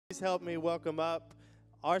Please help me welcome up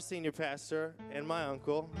our senior pastor and my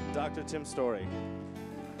uncle, Dr. Tim Storey.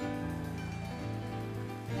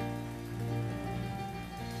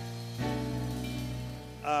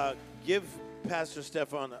 Give Pastor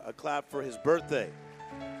Stefan a clap for his birthday.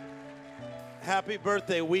 Happy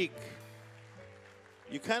birthday week.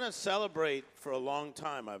 You kind of celebrate for a long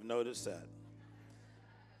time, I've noticed that.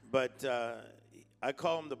 But I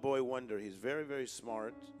call him the boy wonder. He's very, very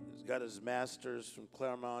smart. He's got his master's from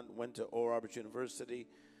Claremont, went to Oral Roberts University,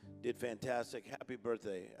 did fantastic. Happy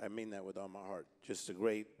birthday. I mean that with all my heart. Just a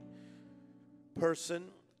great person.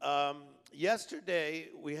 Yesterday,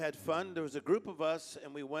 we had fun. There was a group of us,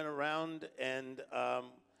 and we went around and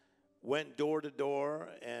went door to door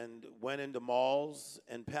and went into malls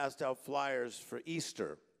and passed out flyers for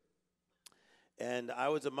Easter. And I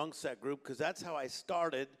was amongst that group because that's how I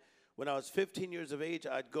started. When I was 15 years of age,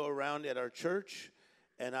 I'd go around at our church,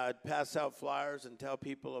 and I'd pass out flyers and tell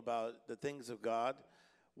people about the things of God.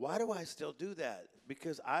 Why do I still do that?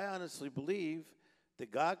 Because I honestly believe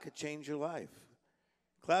that God could change your life.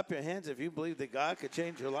 Clap your hands if you believe that God could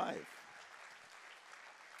change your life.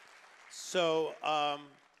 So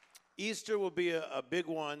Easter will be a big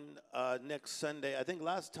one next Sunday. I think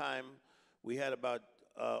last time we had about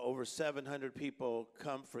over 700 people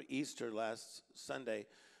come for Easter last Sunday.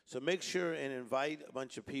 So make sure and invite a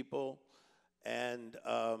bunch of people and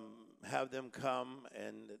have them come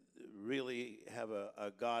and really have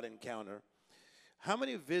a God encounter. How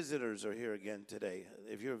many visitors are here again today?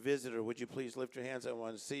 If you're a visitor, would you please lift your hands? I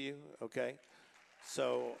want to see you, okay?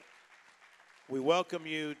 So we welcome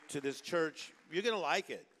you to this church. You're going to like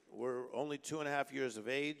it. We're only 2.5 years of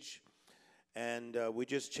age, and we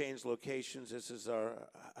just changed locations. This is our,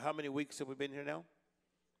 how many weeks have we been here now?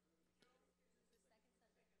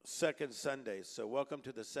 Second Sunday. So welcome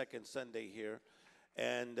to the second Sunday here.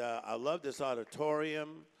 And I love this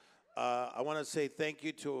auditorium. I want to say thank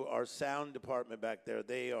you to our sound department back there.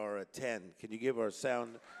 They are a 10. Can you give our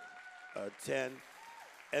sound a 10?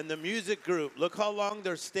 And the music group, look how long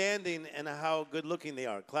they're standing and how good looking they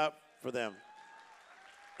are. Clap for them.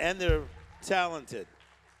 And they're talented.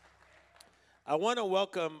 I want to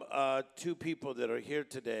welcome two people that are here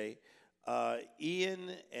today. Ian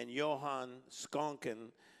and Johan Skonken,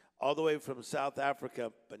 all the way from South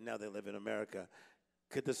Africa, but now they live in America.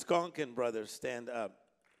 Could the Skonken brothers stand up?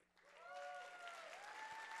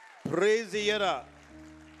 Praise Yera.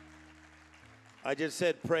 I just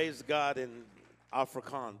said praise God in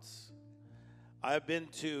Afrikaans. I've been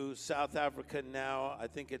to South Africa now, I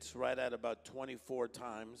think it's right at about 24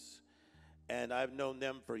 times. And I've known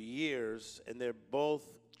them for years, and they're both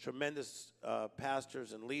tremendous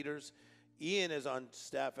pastors and leaders. Ian is on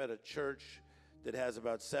staff at a church that has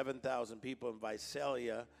about 7,000 people in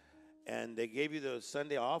Visalia. And they gave you the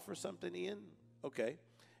Sunday off or something, Ian? Okay.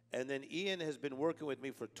 And then Ian has been working with me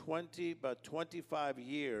for about 25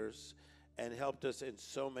 years and helped us in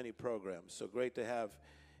so many programs. So great to have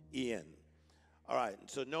Ian. All right,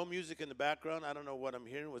 so no music in the background. I don't know what I'm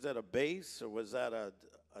hearing. Was that a bass or was that a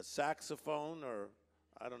saxophone or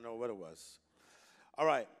I don't know what it was. All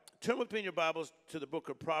right, turn with me in your Bibles to the book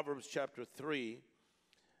of Proverbs chapter 3.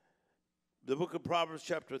 The book of Proverbs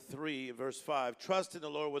chapter 3, verse 5. Trust in the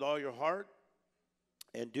Lord with all your heart.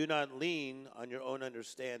 And do not lean on your own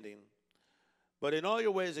understanding, but in all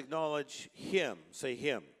your ways acknowledge him. Say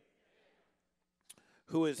him.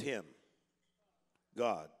 Who is him?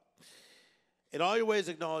 God. In all your ways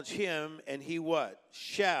acknowledge him, and he what?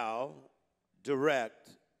 Shall direct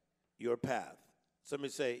your path.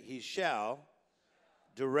 Somebody say, he shall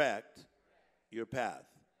direct your path.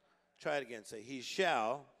 Try it again. Say, he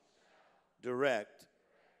shall direct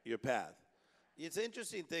your path. It's an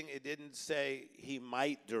interesting thing, it didn't say he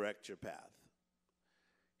might direct your path.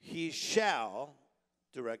 He shall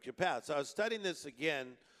direct your path. So I was studying this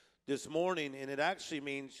again this morning, and it actually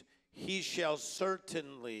means he shall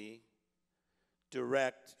certainly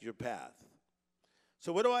direct your path.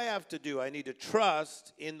 So what do I have to do? I need to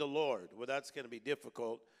trust in the Lord. Well, that's going to be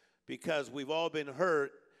difficult because we've all been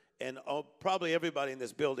hurt, and probably everybody in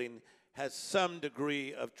this building has some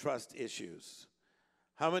degree of trust issues.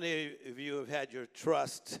 How many of you have had your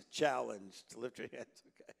trust challenged? Lift your hands,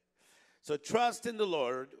 okay. So trust in the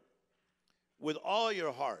Lord with all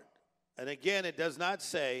your heart. And again, it does not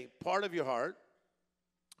say part of your heart,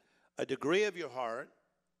 a degree of your heart,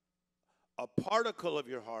 a particle of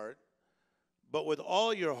your heart, but with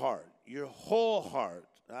all your heart, your whole heart.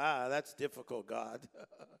 That's difficult, God.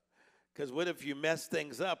 Because what if you mess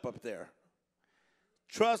things up there?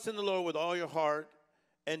 Trust in the Lord with all your heart.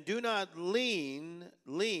 And do not lean,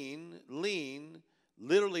 literally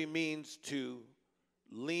means to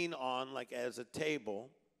lean on like as a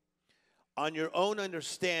table. on your own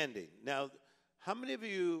understanding. Now, how many of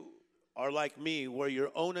you are like me where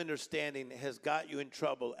your own understanding has got you in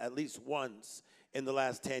trouble at least once in the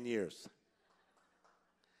last 10 years?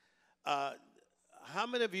 How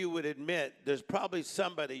many of you would admit there's probably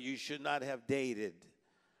somebody you should not have dated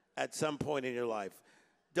at some point in your life?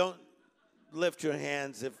 Don't lift your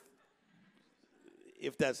hands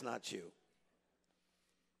if that's not you.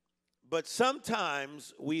 But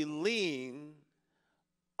sometimes we lean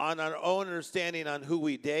on our own understanding on who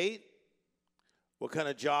we date, what kind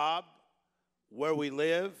of job, where we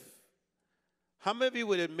live. How many of you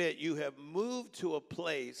would admit you have moved to a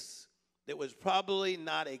place that was probably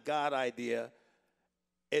not a God idea?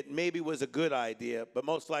 It maybe was a good idea, but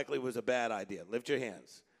most likely was a bad idea. Lift your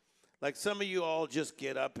hands. Like some of you all just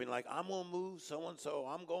get up and like, I'm going to move so-and-so.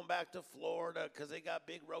 I'm going back to Florida because they got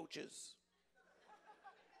big roaches.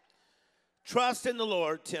 Trust in the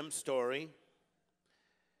Lord, Tim Storey.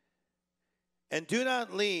 And do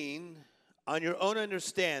not lean on your own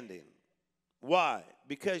understanding. Why?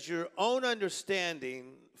 Because your own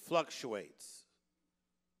understanding fluctuates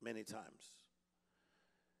many times.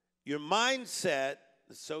 Your mindset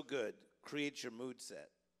is so good, creates your mood set.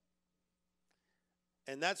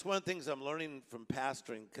 And that's one of the things I'm learning from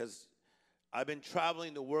pastoring, because I've been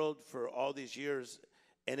traveling the world for all these years,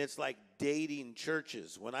 and it's like dating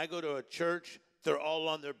churches. When I go to a church, they're all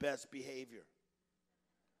on their best behavior.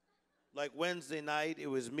 Like Wednesday night, it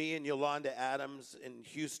was me and Yolanda Adams in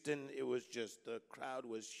Houston. It was just, the crowd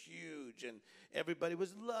was huge, and everybody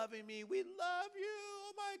was loving me. We love you.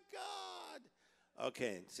 Oh, my God.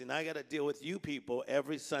 Okay, see, now I got to deal with you people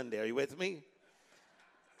every Sunday. Are you with me?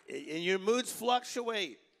 And your moods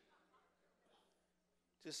fluctuate.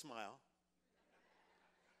 Just smile.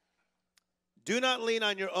 Do not lean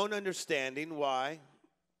on your own understanding. Why?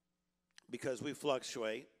 Because we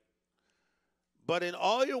fluctuate. But in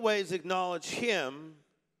all your ways acknowledge him,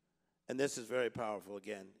 and this is very powerful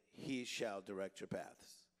again, he shall direct your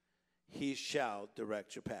paths. He shall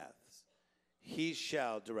direct your paths. He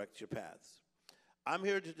shall direct your paths. I'm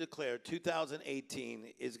here to declare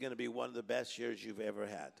 2018 is going to be one of the best years you've ever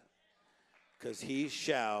had, because he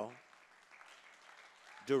shall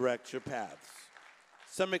direct your paths.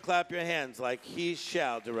 Somebody clap your hands like he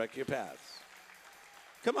shall direct your paths.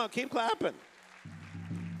 Come on, keep clapping.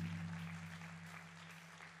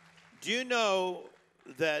 Do you know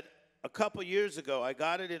that a couple years ago, I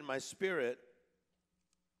got it in my spirit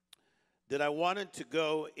that I wanted to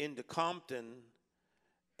go into Compton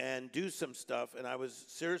and do some stuff, and I was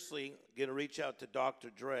seriously going to reach out to Dr.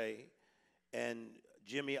 Dre and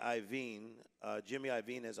Jimmy Iovine. Jimmy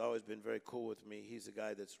Iovine has always been very cool with me. He's the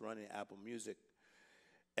guy that's running Apple Music.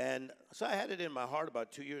 And so I had it in my heart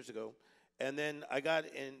about 2 years ago, and then I got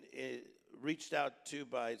reached out to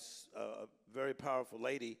by a very powerful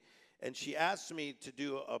lady, and she asked me to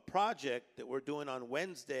do a project that we're doing on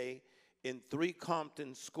Wednesday in 3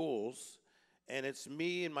 Compton schools. And it's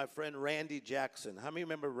me and my friend Randy Jackson. How many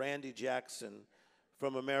remember Randy Jackson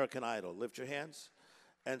from American Idol? Lift your hands.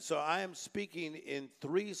 And so I am speaking in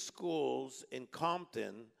 3 schools in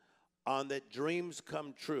Compton on that dreams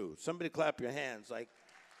come true. Somebody clap your hands. Like,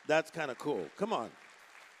 that's kind of cool. Come on.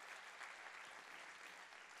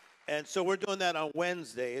 And so we're doing that on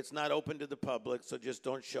Wednesday. It's not open to the public, so just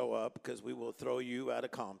don't show up because we will throw you out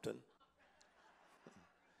of Compton.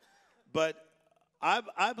 But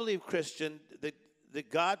I believe, Christian,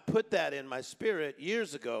 that God put that in my spirit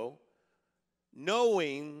years ago,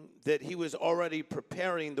 knowing that he was already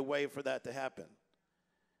preparing the way for that to happen.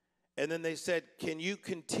 And then they said, can you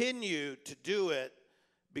continue to do it,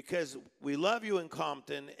 because we love you in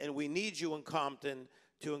Compton and we need you in Compton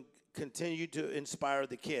to continue to inspire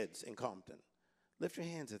the kids in Compton. Lift your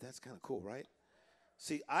hands up. That's kind of cool, right?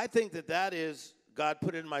 See, I think that is, God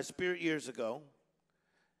put it in my spirit years ago.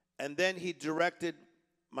 And then he directed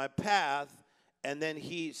my path, and then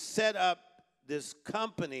he set up this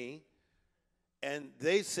company, and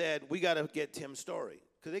they said, we got to get Tim Storey,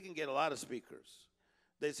 because they can get a lot of speakers.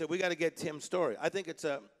 They said, we got to get Tim Storey. I think it's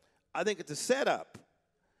a setup.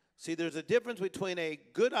 See, there's a difference between a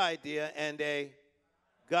good idea and a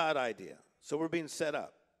God idea. So we're being set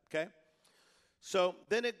up, okay? So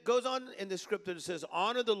then it goes on in the scripture. It says,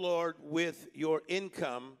 honor the Lord with your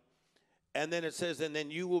income. And then it says, and then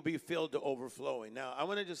you will be filled to overflowing. Now, I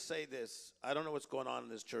want to just say this. I don't know what's going on in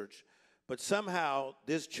this church, but somehow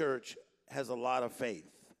this church has a lot of faith.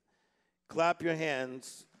 Clap your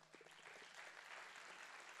hands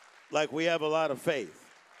like we have a lot of faith.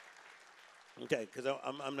 Okay, because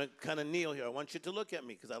I'm going to kind of kneel here. I want you to look at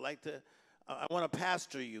me, because I want to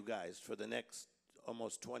pastor you guys for the next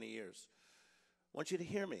almost 20 years. I want you to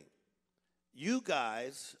hear me. You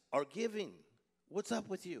guys are giving. What's up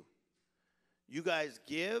with you? You guys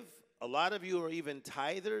give. A lot of you are even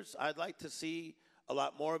tithers. I'd like to see a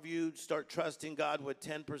lot more of you start trusting God with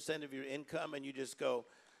 10% of your income, and you just go,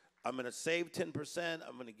 I'm going to save 10%,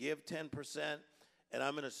 I'm going to give 10%, and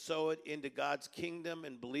I'm going to sow it into God's kingdom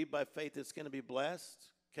and believe by faith it's going to be blessed,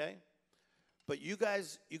 okay? But you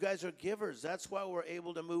guys are givers. That's why we're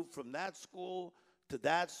able to move from that school to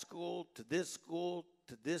this school to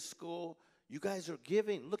this school. You guys are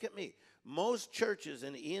giving. Look at me. Most churches,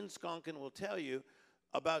 and Ian Skonkin will tell you,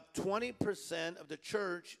 about 20% of the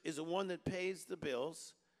church is the one that pays the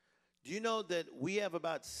bills. Do you know that we have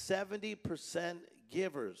about 70%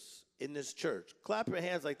 givers in this church? Clap your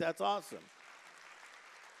hands like that's awesome.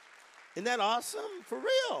 Isn't that awesome? For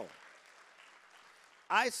real.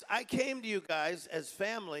 I came to you guys as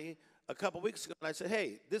family a couple weeks ago, and I said,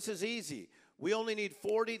 hey, this is easy. We only need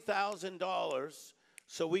 $40,000,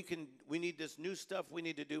 so we need this new stuff we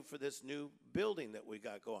need to do for this new building that we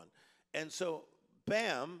got going. And so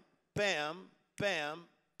bam, bam, bam,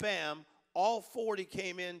 bam, all 40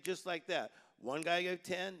 came in just like that. One guy gave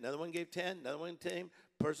 10, another one gave 10, another one gave 10,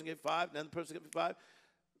 person gave 5, another person gave 5.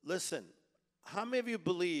 Listen, how many of you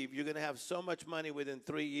believe you're going to have so much money within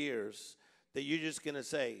 3 years that you're just going to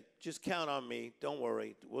say, just count on me, don't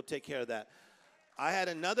worry, we'll take care of that? I had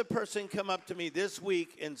another person come up to me this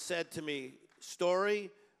week and said to me,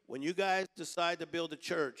 Storey, when you guys decide to build a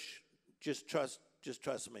church, just trust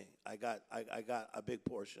me. I got a big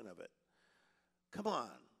portion of it. Come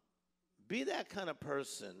on. Be that kind of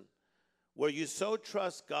person where you so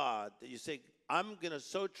trust God that you say, I'm going to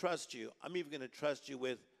so trust you, I'm even going to trust you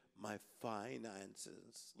with my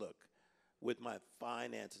finances. Look, with my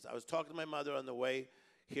finances. I was talking to my mother on the way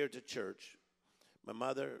here to church. My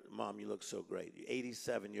mother, Mom, you look so great. You're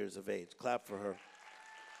 87 years of age. Clap for her.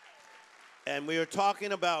 And we were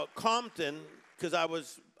talking about Compton, because I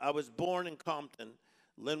was born in Compton,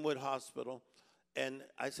 Linwood Hospital. And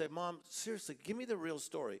I said, Mom, seriously, give me the real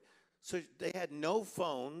story. So they had no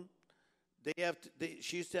phone.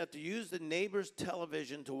 She used to have to use the neighbor's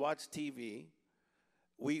television to watch TV.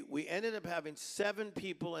 We ended up having 7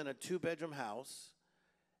 people in a 2-bedroom house.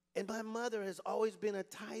 And my mother has always been a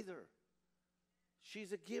tither.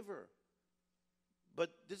 She's a giver. But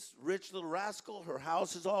this rich little rascal, her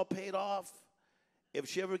house is all paid off. If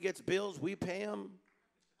she ever gets bills, we pay them.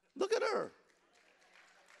 Look at her.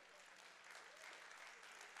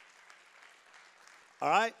 All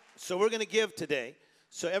right, so we're going to give today.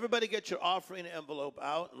 So everybody get your offering envelope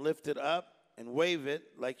out and lift it up and wave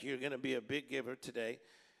it like you're going to be a big giver today.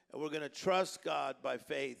 And we're going to trust God by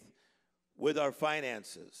faith with our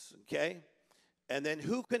finances, okay? And then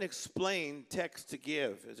who can explain text to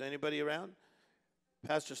give? Is anybody around?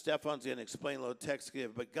 Pastor Stefan's going to explain a little text to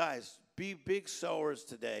give. But guys, be big sowers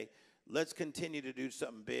today. Let's continue to do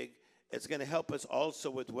something big. It's going to help us also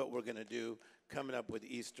with what we're going to do coming up with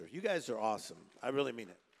Easter. You guys are awesome. I really mean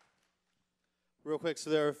it. Real quick, so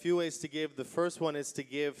there are a few ways to give. The first one is to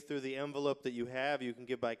give through the envelope that you have. You can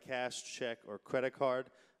give by cash, check, or credit card.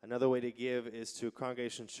 Another way to give is to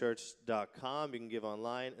Congregation.Family. You can give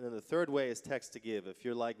online. And then the third way is text to give. If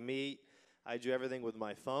you're like me, I do everything with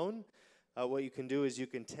my phone. What you can do is you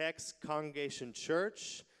can text Congregation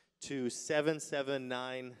Church to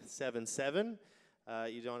 77977.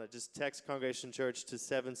 You don't want to just text Congregation Church to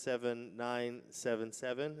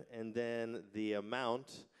 77977, and then the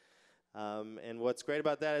amount. And what's great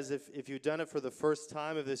about that is if you've done it for the first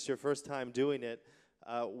time, if this is your first time doing it,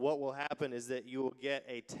 what will happen is that you will get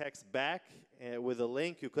a text back with a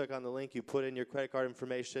link. You click on the link, you put in your credit card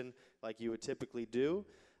information like you would typically do.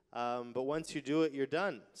 But once you do it, you're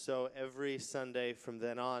done. So every Sunday from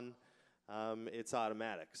then on, it's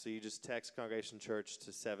automatic. So you just text Congregation Church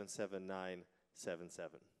to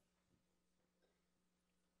 77977.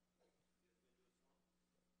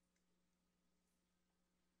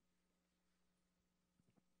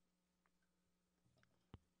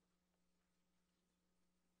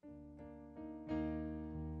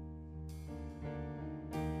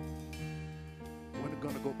 We're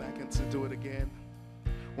going to go back and to do it again.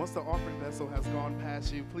 Once the offering vessel has gone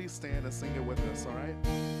past you, please stand and sing it with us, all right?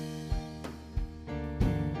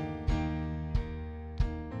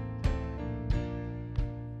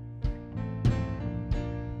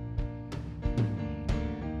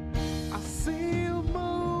 I see you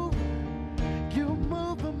move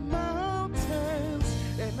the mountains,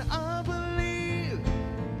 and I believe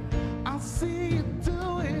I see you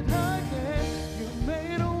do it again. You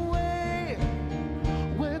made a way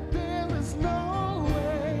where there is no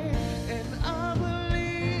way, and I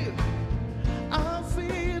believe I'll see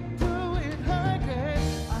you do it again.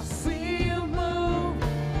 I see you move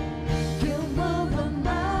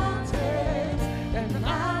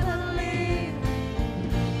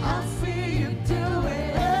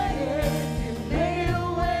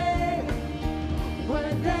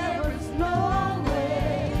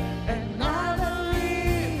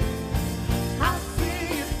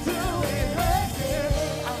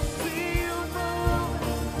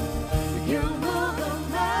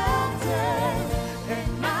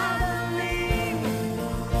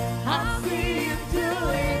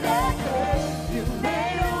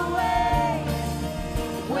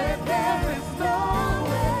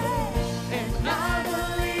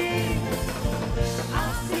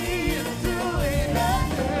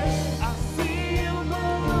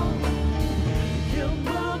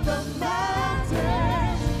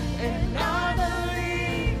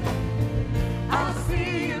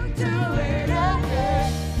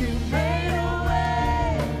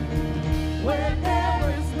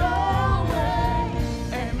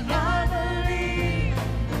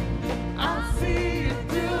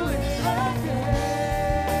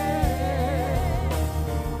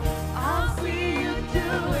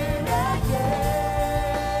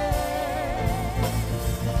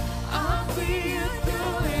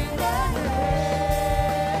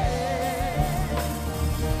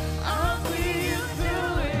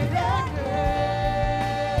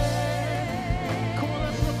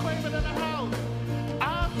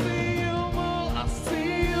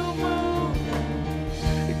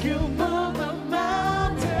You move the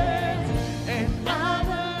mountains, and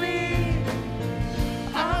I believe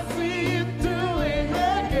I see you do it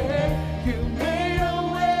again. You made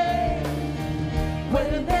a way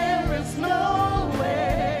when there is no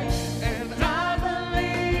way, and I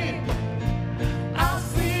believe I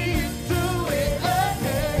see you do it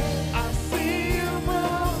again. I see you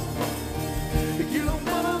move. You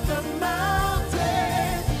move the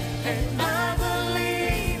mountains, and I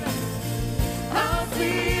believe I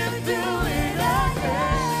see you do it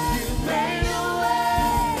again. You made a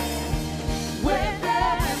way when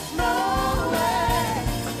there is no way,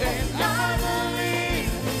 and I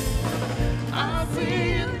believe I see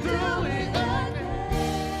you do it again.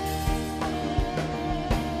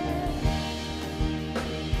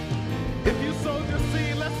 If you sowed your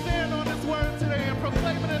seed, let's stand on His word today and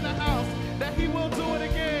proclaim it in the house that He will do it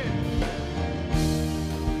again.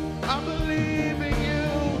 I believe in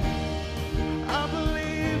you. I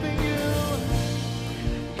believe in you.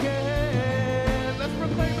 Yeah. Let's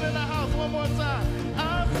proclaim it in the house one more time.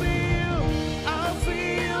 I see you. I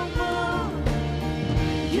see you move.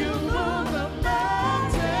 You move the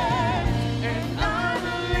mountain, and I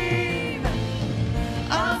believe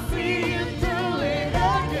I see you do it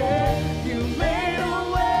again. You made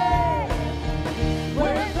a way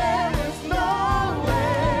where there is no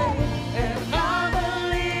way, and I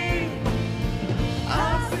believe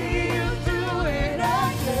I see you do it again.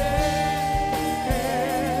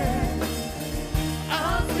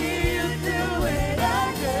 I see you do it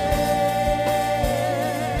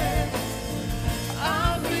again.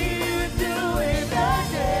 I see you do it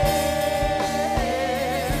again.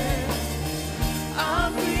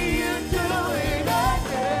 I see you do it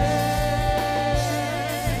again.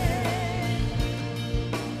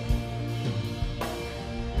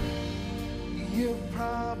 Your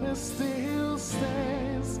promise still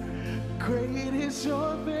stands. Great is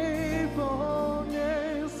your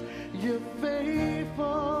faithfulness. Your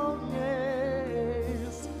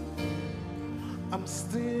faithfulness. I'm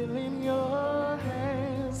still in your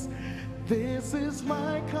hands. This is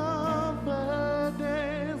my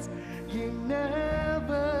confidence. You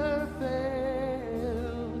never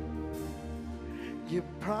fail. Your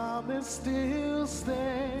promise still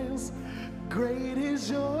stands. Great is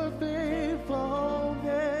your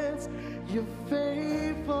faithfulness. Your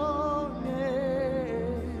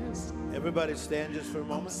faithfulness. Everybody stand just for a I'm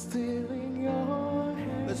moment. still in your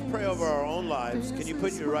hands. Let's pray over our own lives. Can you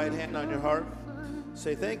put your right hand on your heart?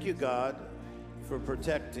 Say, thank you, God, for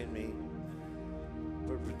protecting me,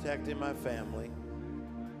 for protecting my family,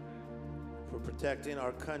 for protecting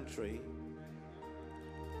our country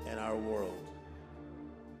and our world.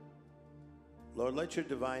 Lord, let your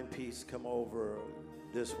divine peace come over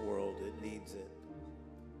this world. It needs it.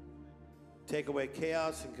 Take away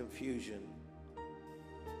chaos and confusion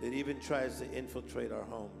that even tries to infiltrate our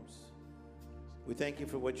homes. We thank you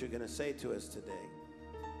for what you're going to say to us today.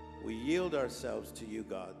 We yield ourselves to you,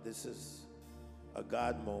 God. This is a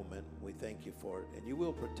God moment. We thank you for it. And you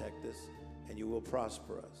will protect us, and you will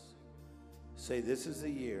prosper us. Say, this is the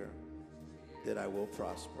year that I will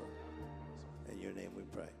prosper. In your name we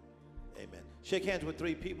pray. Amen. Shake hands with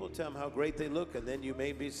 3 people. Tell them how great they look, and then you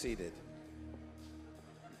may be seated.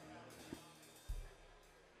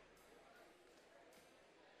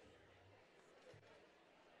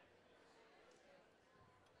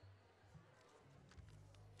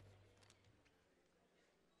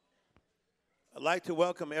 I'd like to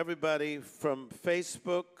welcome everybody from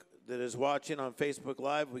Facebook that is watching on Facebook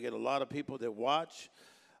Live. We get a lot of people that watch.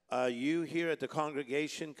 You here at the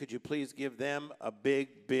congregation, could you please give them a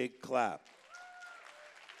big, big clap?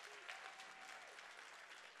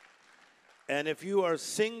 And if you are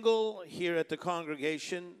single here at the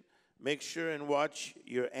congregation, make sure and watch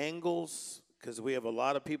your angles, because we have a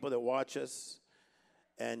lot of people that watch us,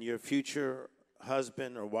 and your future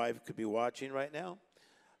husband or wife could be watching right now.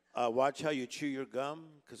 Watch how you chew your gum,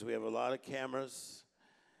 because we have a lot of cameras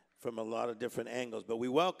from a lot of different angles. But we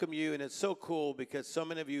welcome you, and it's so cool because so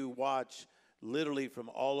many of you watch literally from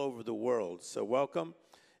all over the world. So welcome.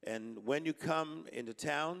 And when you come into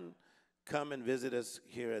town, come and visit us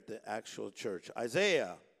here at the actual church.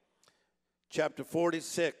 Isaiah chapter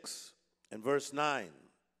 46 and verse 9.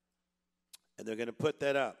 And they're going to put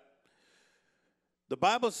that up. The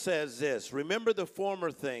Bible says this: remember the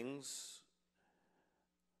former things,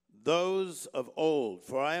 those of old,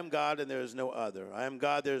 for I am God and there is no other. I am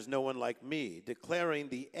God, there is no one like me, declaring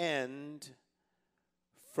the end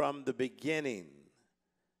from the beginning.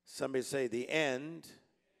 Somebody say, the end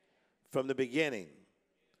from the beginning.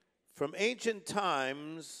 From ancient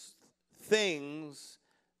times, things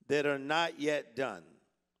that are not yet done.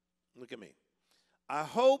 Look at me. I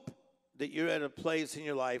hope that you're at a place in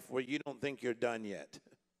your life where you don't think you're done yet.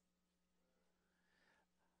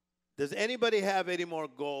 Does anybody have any more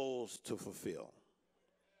goals to fulfill?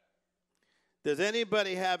 Does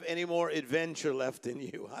anybody have any more adventure left in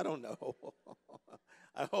you? I don't know.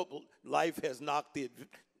 I hope life has not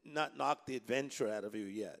knocked the adventure out of you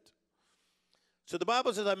yet. So the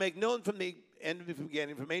Bible says, I make known from the end of the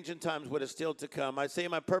beginning, from ancient times, what is still to come. I say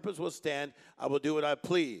my purpose will stand. I will do what I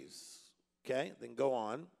please. Okay, then go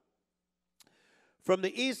on. From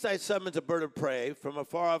the east I summons a bird of prey, from a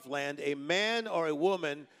far off land, a man or a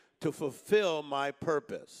woman to fulfill my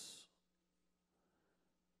purpose.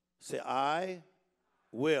 Say, I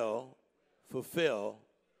will fulfill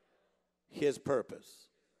his purpose.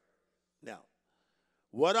 Now,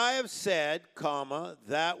 what I have said, comma,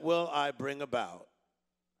 that will I bring about.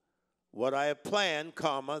 What I have planned,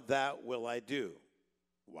 comma, that will I do.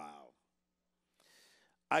 Wow.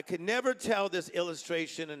 I could never tell this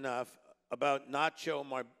illustration enough about Nacho,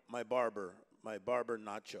 my barber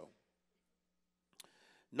Nacho.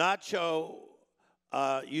 Nacho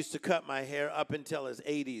used to cut my hair up until his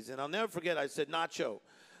 80s. And I'll never forget, I said, Nacho,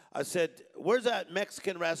 I said, where's that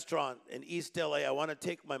Mexican restaurant in East LA? I want to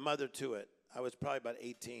take my mother to it. I was probably about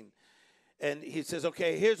 18. And he says,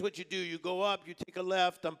 okay, here's what you do. You go up, you take a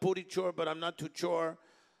left. I'm pretty sure, but I'm not too sure.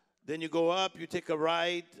 Then you go up, you take a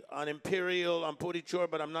right on Imperial. I'm pretty sure,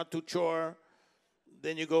 but I'm not too sure.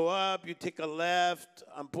 Then you go up, you take a left.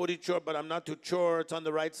 I'm pretty sure, but I'm not too sure. It's on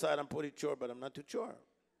the right side. I'm pretty sure, but I'm not too sure.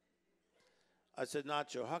 I said,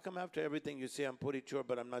 Nacho, how come after everything you say I'm pretty sure,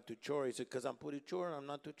 but I'm not too sure? He said, because I'm pretty sure and I'm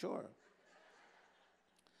not too sure.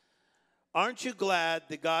 Aren't you glad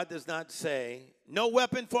that God does not say, no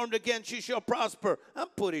weapon formed against you shall prosper? I'm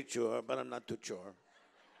pretty sure, but I'm not too sure.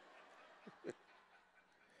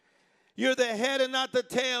 You're the head and not the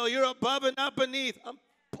tail. You're above and not beneath.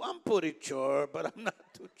 I'm pretty sure, but I'm not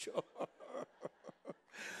too sure.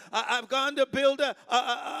 I've gone to build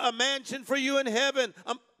a mansion for you in heaven.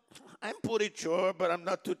 I'm pretty sure, but I'm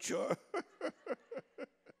not too sure.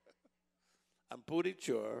 I'm pretty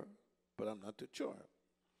sure, but I'm not too sure.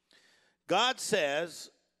 God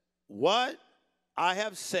says, what I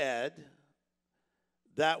have said,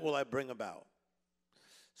 that will I bring about.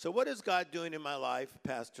 So what is God doing in my life,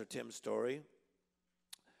 Pastor Tim Storey?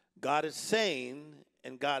 God is saying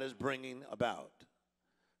and God is bringing about.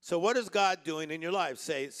 So what is God doing in your life?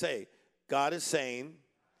 Say, God is saying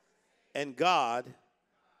and God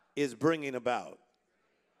is bringing about.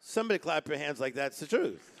 Somebody clap your hands like that's the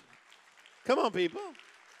truth. Come on, people.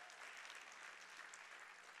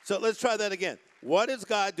 So let's try that again. What is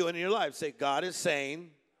God doing in your life? Say, God is saying.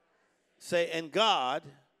 Say, and God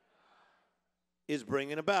is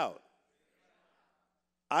bringing about.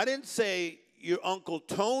 I didn't say your Uncle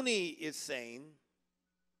Tony is saying.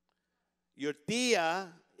 Your tia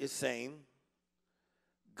is saying.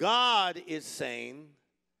 God is saying.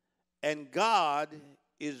 And God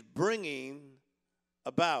is bringing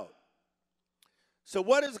about. So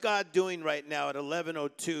what is God doing right now at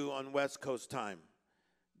 11:02 on West Coast time?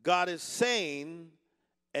 God is saying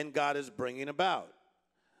and God is bringing about.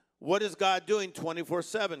 What is God doing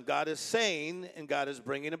 24/7? God is saying and God is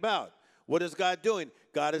bringing about. What is God doing?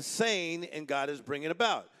 God is saying and God is bringing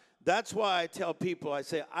about. That's why I tell people, I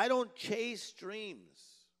say, I don't chase dreams.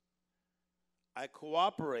 I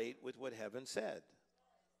cooperate with what heaven said.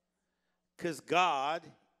 Because God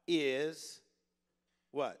is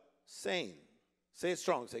what? Saying. Say it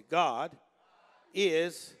strong. Say, God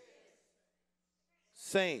is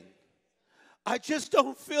saying. I just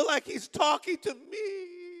don't feel like he's talking to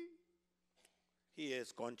me. He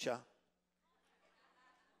is, Concha.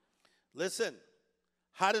 Listen,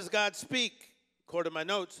 how does God speak? According to my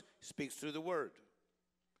notes, he speaks through the word.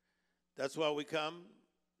 That's why we come,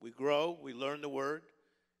 we grow, we learn the word.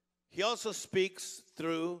 He also speaks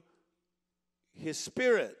through his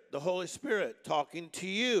Spirit, the Holy Spirit, talking to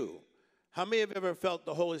you. How many have ever felt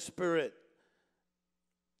the Holy Spirit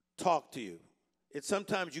talk to you? It's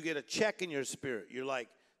sometimes you get a check in your spirit. You're like,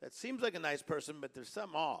 that seems like a nice person, but there's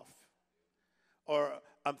something off. Or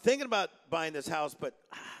I'm thinking about buying this house, but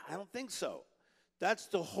I don't think so. That's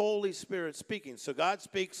the Holy Spirit speaking. So God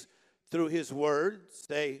speaks through his word.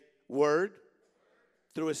 Say word.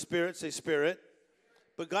 Through his Spirit. Say Spirit.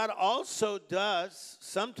 But God also does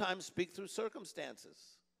sometimes speak through circumstances.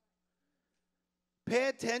 Pay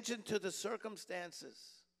attention to the circumstances.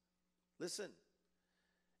 Listen.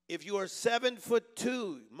 If you are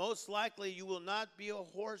 7'2", most likely you will not be a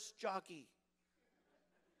horse jockey.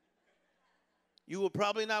 You will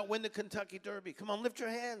probably not win the Kentucky Derby. Come on, lift your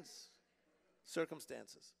hands.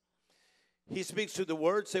 Circumstances. He speaks through the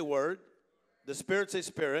word, say word. The Spirit, say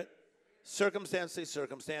Spirit. Circumstances, say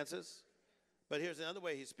circumstances. But here's another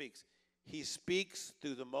way he speaks. He speaks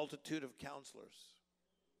through the multitude of counselors.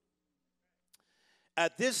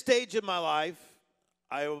 At this stage of my life,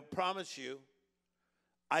 I will promise you,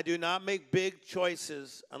 I do not make big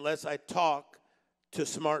choices unless I talk to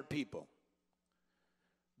smart people.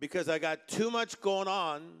 Because I got too much going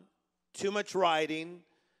on, too much writing,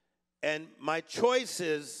 and my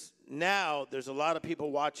choices now, there's a lot of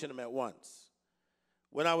people watching them at once.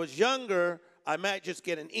 When I was younger, I might just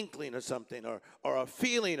get an inkling or something, or a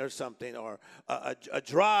feeling or something, or a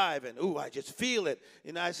drive, and ooh, I just feel it.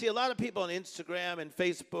 You know, I see a lot of people on Instagram and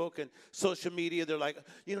Facebook and social media, they're like,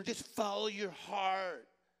 you know, just follow your heart.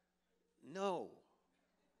 No.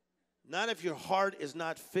 Not if your heart is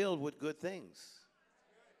not filled with good things.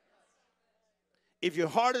 If your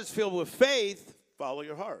heart is filled with faith, follow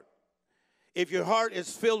your heart. If your heart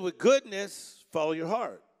is filled with goodness, follow your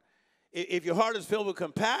heart. If your heart is filled with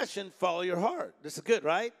compassion, follow your heart. This is good,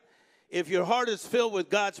 right? If your heart is filled with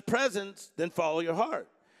God's presence, then follow your heart.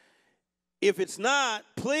 If it's not,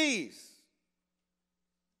 please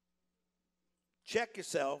check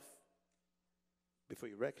yourself before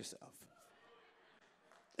you wreck yourself.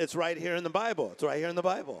 It's right here in the Bible. It's right here in the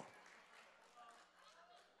Bible.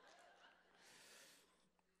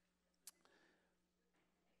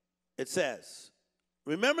 It says,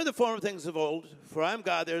 remember the former things of old, for I am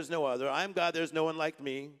God, there is no other. I am God, there is no one like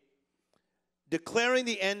me. Declaring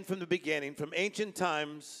the end from the beginning, from ancient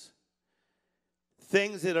times,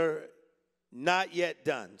 things that are not yet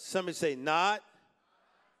done. Somebody say, not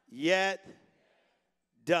yet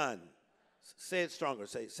done. Say it stronger.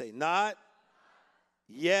 Say not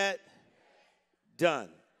yet done.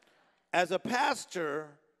 As a pastor,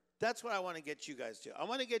 that's what I want to get you guys to. I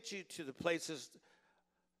want to get you to the places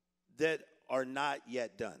that are not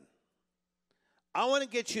yet done. I want to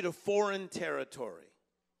get you to foreign territory,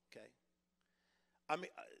 okay? I mean,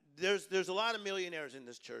 there's a lot of millionaires in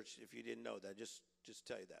this church, if you didn't know that, just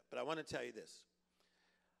tell you that. But I want to tell you this.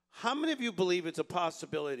 How many of you believe it's a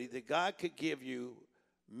possibility that God could give you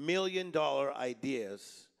million-dollar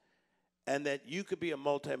ideas and that you could be a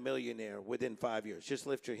multimillionaire within 5 years? Just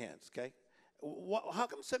lift your hands, okay? How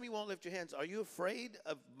come some of you won't lift your hands? Are you afraid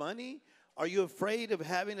of money? Are you afraid of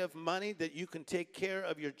having enough money that you can take care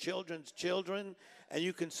of your children's children and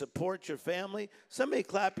you can support your family? Somebody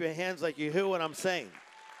clap your hands like you hear what I'm saying.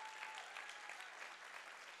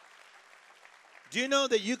 Do you know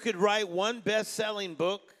that you could write one best-selling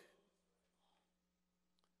book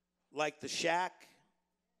like The Shack?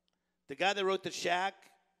 The guy that wrote The Shack,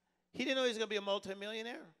 he didn't know he was going to be a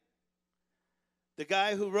multimillionaire. The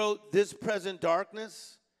guy who wrote This Present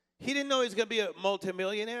Darkness, he didn't know he was going to be a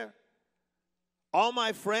multimillionaire. All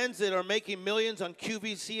my friends that are making millions on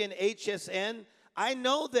QVC and HSN, I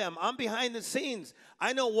know them. I'm behind the scenes.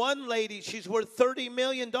 I know one lady, she's worth $30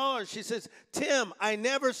 million. She says, Tim, I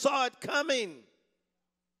never saw it coming.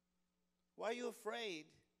 Why are you afraid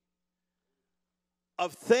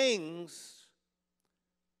of things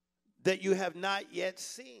that you have not yet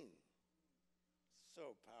seen? So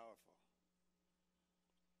powerful.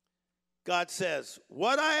 God says,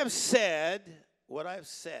 what I have said.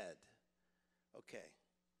 Okay,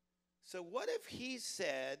 so what if he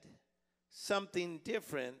said something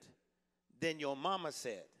different than your mama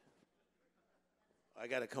said? I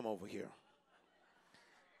got to come over here.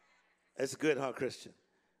 That's good, huh, Christian?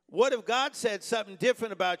 What if God said something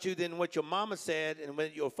different about you than what your mama said and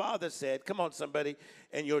what your father said? Come on, somebody.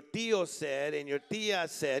 And your tío said and your tía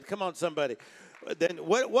said. Come on, somebody. Then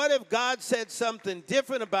what if God said something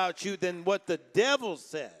different about you than what the devil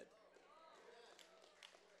said?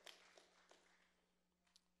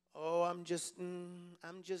 Oh, I'm just a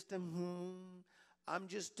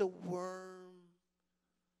worm.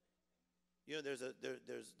 You know, there's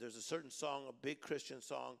a certain song, a big Christian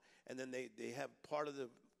song, and then they have part of the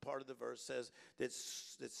verse says that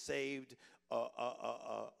saved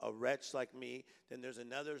a wretch like me. Then there's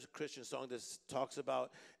another Christian song that talks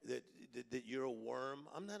about that you're a worm.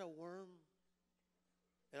 I'm not a worm,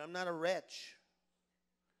 and I'm not a wretch.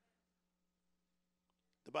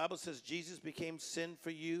 The Bible says Jesus became sin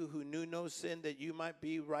for you who knew no sin, that you might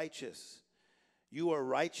be righteous. You are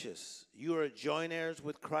righteous. You are joint heirs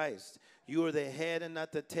with Christ. You are the head and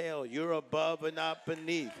not the tail. You're above and not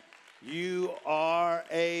beneath. You are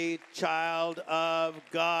a child of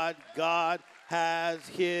God. God has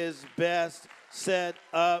his best set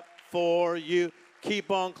up for you.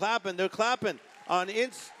 Keep on clapping. They're clapping on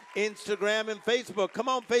Instagram and Facebook. Come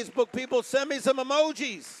on, Facebook people, send me some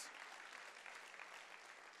emojis.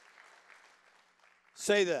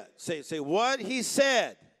 Say that. Say what he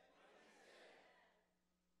said.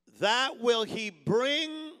 That will he bring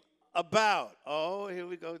about. Oh, here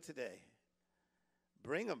we go today.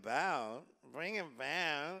 Bring about. Bring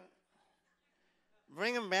about.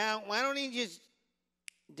 Bring about. Why don't he just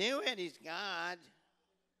do it? He's God.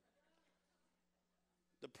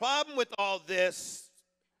 The problem with all this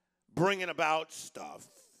bringing about stuff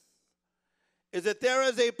is that there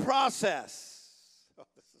is a process. Oh,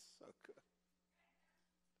 this is so good.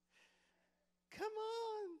 Come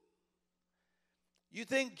on. You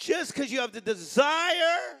think just because you have the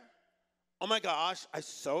desire, oh my gosh, I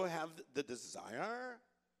so have the desire.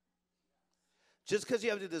 Just because you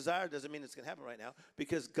have the desire doesn't mean it's going to happen right now,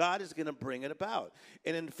 because God is going to bring it about.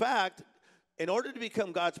 And in fact, in order to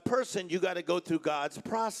become God's person, you got to go through God's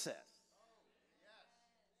process.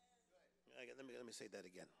 Let me say that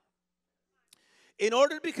again. In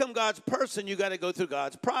order to become God's person, you got to go through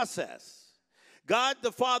God's process. God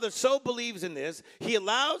the Father so believes in this, he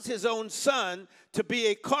allows his own son to be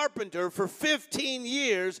a carpenter for 15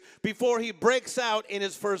 years before he breaks out in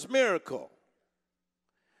his first miracle.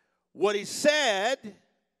 What he said,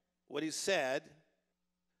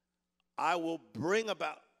 I will bring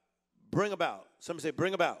about. Somebody say,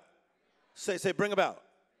 bring about. Say, bring about.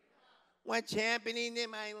 What's happening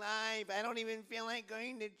in my life? I don't even feel like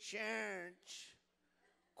going to church.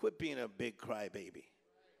 Quit being a big crybaby.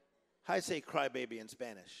 How do you say crybaby in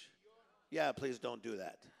Spanish? Yeah, please don't do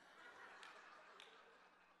that.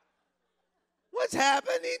 What's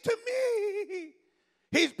happening to me?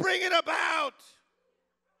 He's bringing about.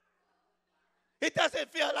 It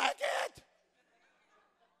doesn't feel like it.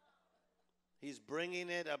 He's bringing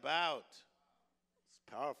it about. It's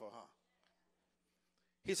powerful, huh?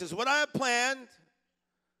 He says, what I have planned,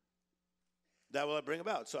 that will I bring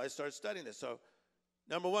about. So I started studying this. So,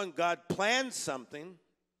 number one, God plans something,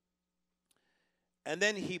 and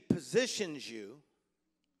then he positions you,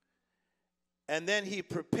 and then he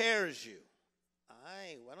prepares you.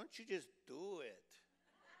 Why don't you just do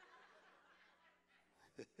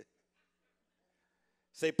it?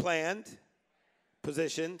 Say planned,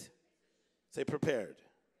 positioned, say prepared.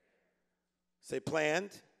 Say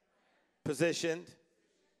planned, positioned,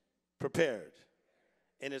 prepared.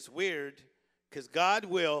 And it's weird because God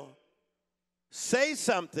will say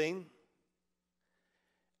something,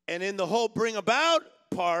 and in the whole bring about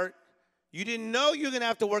part, you didn't know you were going to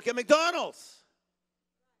have to work at McDonald's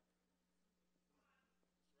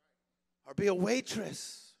or be a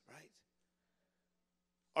waitress, right?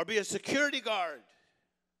 Or be a security guard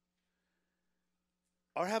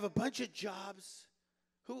or have a bunch of jobs.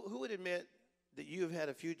 Who would admit that you have had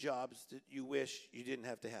a few jobs that you wish you didn't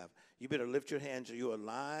have to have? You better lift your hands or you are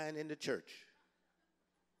lying in the church.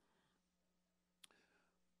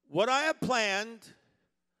 What I have planned,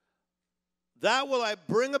 that will I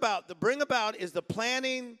bring about. The bring about is the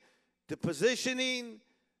planning, the positioning,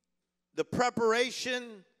 the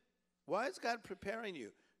preparation. Why is God preparing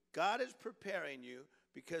you? God is preparing you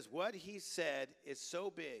because what he said is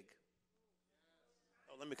so big.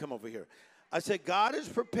 Oh, let me come over here. I said God is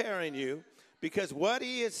preparing you because what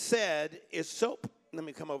he has said is so. Let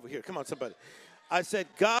me come over here. Come on, somebody. I said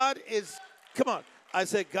God is, come on. I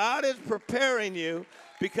said God is preparing you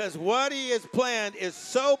because what he has planned is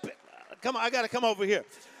so. Come on, I got to come over here.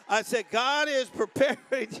 I said God is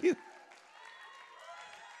preparing you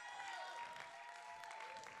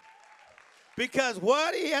because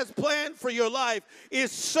what he has planned for your life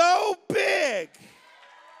is so big.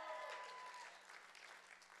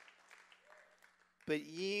 But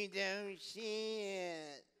you don't see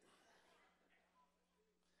it.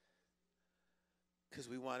 Because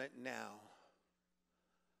we want it now.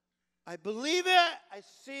 I believe it. I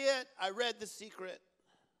see it. I read The Secret.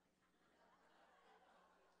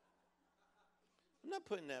 I'm not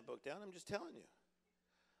putting that book down. I'm just telling you.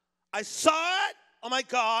 I saw it. Oh my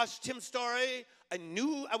gosh, Tim Storey. I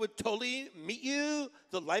knew I would totally meet you,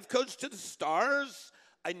 the life coach to the stars.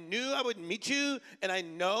 I knew I would meet you, and I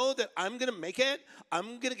know that I'm going to make it.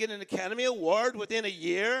 I'm going to get an Academy Award within a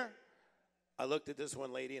year. I looked at this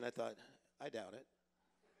one lady, and I thought, I doubt it.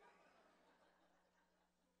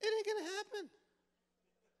 It ain't going to happen.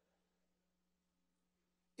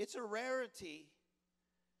 It's a rarity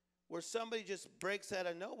where somebody just breaks out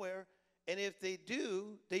of nowhere, and if they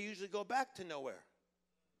do, they usually go back to nowhere.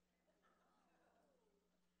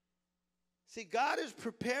 See, God is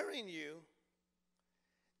preparing you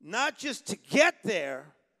not just to get there,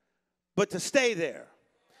 but to stay there.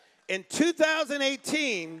 In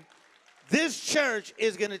 2018, this church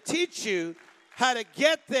is going to teach you how to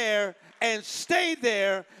get there and stay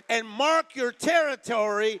there and mark your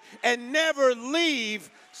territory and never leave.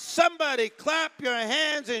 Somebody clap your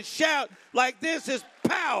hands and shout like this is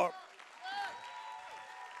power.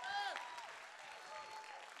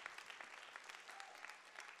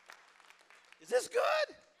 Is this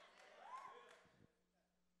good?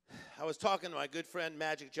 I was talking to my good friend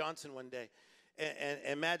Magic Johnson one day,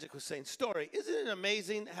 and Magic was saying, Storey, isn't it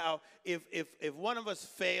amazing how if one of us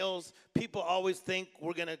fails, people always think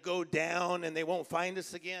we're going to go down and they won't find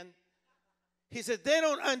us again? He said, they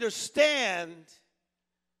don't understand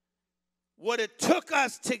what it took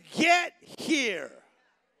us to get here.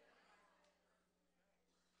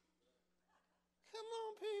 Come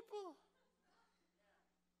on, people.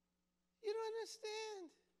 You don't understand.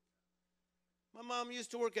 My mom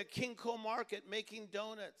used to work at King Cole Market making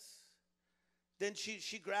donuts. Then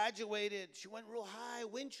she graduated. She went real high,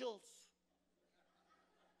 Winchell's.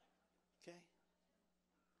 Okay?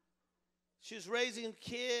 She was raising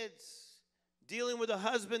kids, dealing with a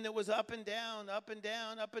husband that was up and down, up and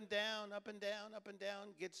down, up and down, up and down, up and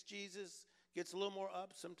down. Gets Jesus, gets a little more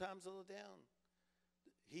up, sometimes a little down.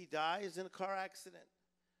 He dies in a car accident.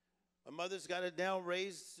 My mother's got to now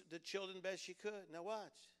raise the children best she could. Now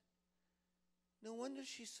watch. No wonder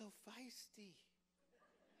she's so feisty.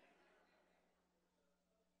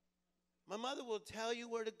 My mother will tell you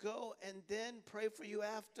where to go and then pray for you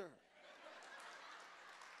after.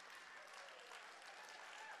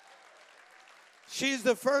 She's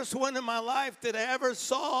the first one in my life that I ever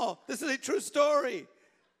saw. This is a true story.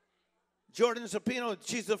 Jordan Sapino,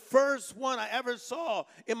 she's the first one I ever saw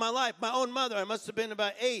in my life. My own mother, I must have been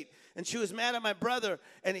about 8. And she was mad at my brother,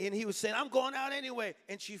 and he was saying, I'm going out anyway.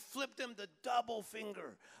 And she flipped him the double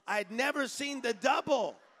finger. I'd never seen the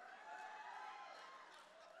double.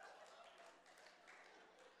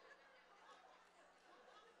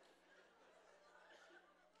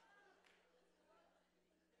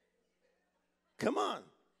 Come on.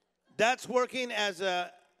 That's working as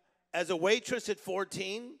a waitress at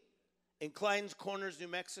 14 in Clyde's Corners, New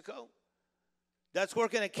Mexico. That's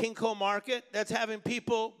working at King Cole Market. That's having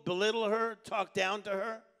people belittle her, talk down to her.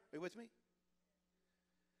 Are you with me?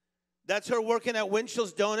 That's her working at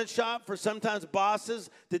Winchell's Donut Shop for sometimes bosses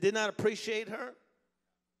that did not appreciate her.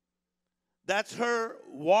 That's her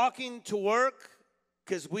walking to work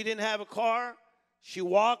because we didn't have a car. She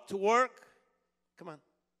walked to work. Come on.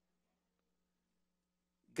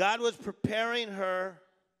 God was preparing her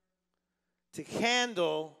to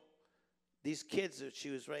handle these kids that she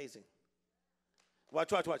was raising.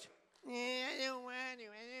 Watch. I don't want you,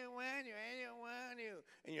 I don't want you.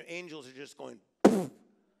 And your angels are just going, poof.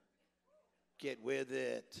 Get with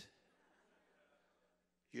it.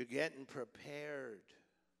 You're getting prepared.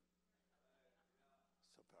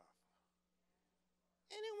 So powerful.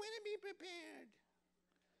 I don't want to be prepared.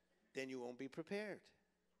 Then you won't be prepared.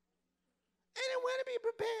 I don't want to be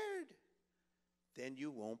prepared. Then you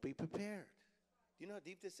won't be prepared. Do you know how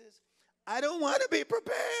deep this is? I don't want to be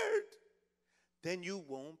prepared. Then you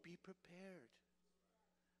won't be prepared.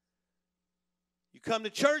 You come to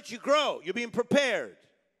church, you grow. You're being prepared.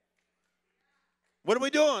 What are we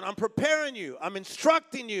doing? I'm preparing you. I'm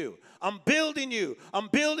instructing you. I'm building you. I'm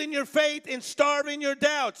building your faith and starving your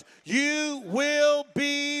doubts. You will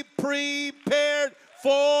be prepared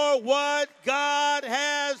for what God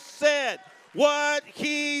has said. What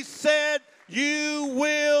He said you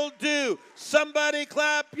will do. Somebody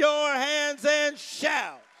clap your hands and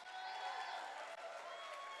shout.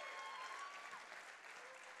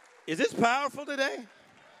 Is this powerful today?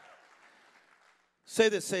 Say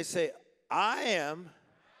this, say, I am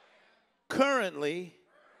currently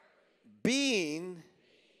being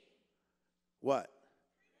what?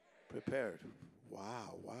 Prepared.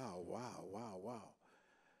 Wow.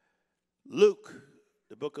 Luke,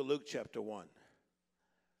 the book of Luke chapter 1,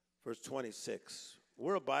 verse 26.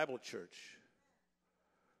 We're a Bible church.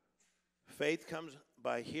 Faith comes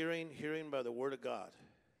by hearing, hearing by the word of God.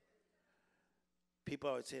 People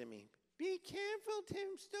always say to me, be careful,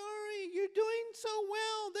 Tim Storey. You're doing so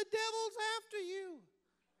well. The devil's after you.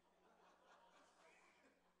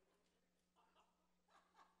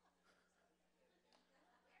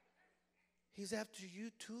 He's after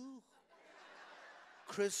you too,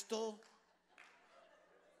 Crystal.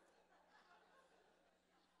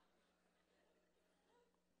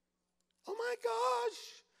 Oh my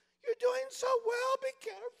gosh, you're doing so well. Be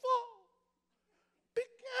careful. Be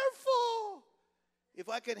careful. If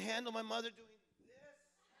I can handle my mother doing this,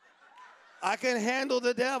 I can handle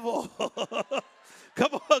the devil.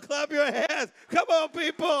 Come on, clap your hands. Come on,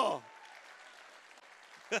 people.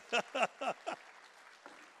 This is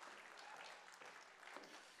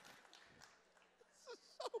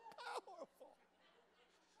so powerful.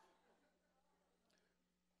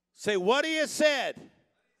 Say, what He has said,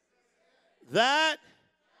 that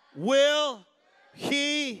will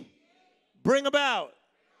He bring about.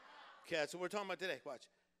 Okay, that's what we're talking about today. Watch.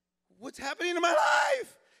 What's happening in my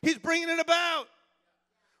life? He's bringing it about.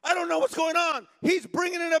 I don't know what's going on. He's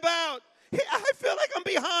bringing it about. I feel like I'm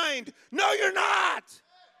behind. No, you're not.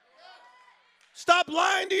 Stop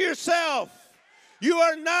lying to yourself. You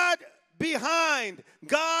are not behind.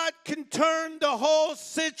 God can turn the whole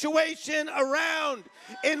situation around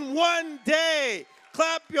in one day.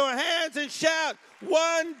 Clap your hands and shout,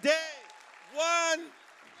 one day.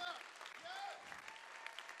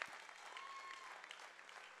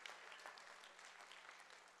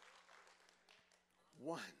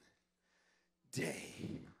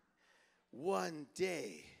 One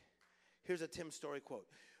day. Here's a Tim Storey quote.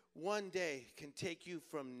 One day can take you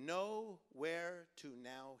from nowhere to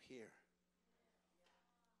now here.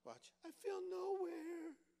 Watch. I feel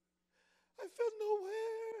nowhere.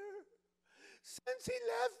 Since he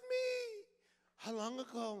left me. How long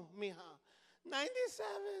ago, mija?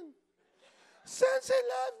 97. Since he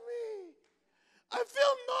left me. I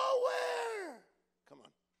feel nowhere. Come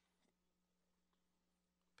on.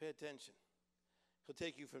 Pay attention. He'll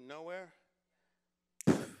take you from nowhere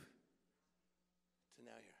to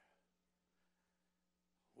now here.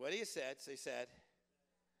 What he said, say said.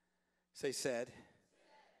 Say said.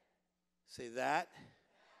 Say that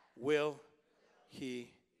will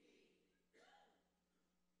he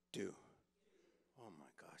do. Oh my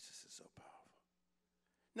gosh, this is so powerful.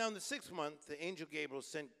 Now in the 6th month, the angel Gabriel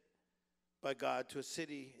sent by God to a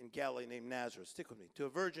city in Galilee named Nazareth. Stick with me. To a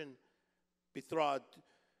virgin betrothed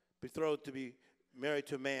to be married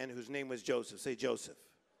to a man whose name was Joseph. Say Joseph.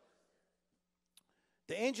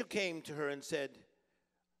 The angel came to her and said,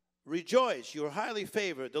 rejoice, you are highly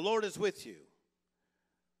favored. The Lord is with you.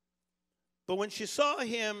 But when she saw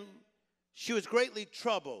him, she was greatly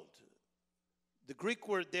troubled. The Greek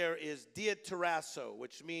word there is diaterasso,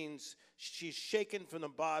 which means she's shaken from the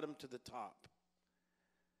bottom to the top.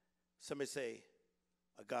 Somebody say,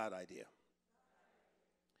 a God idea.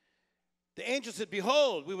 The angel said,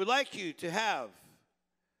 behold, we would like you to have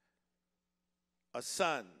a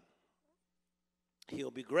son.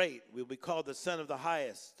 He'll be great. Will be called the Son of the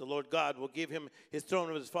Highest. The Lord God will give him his throne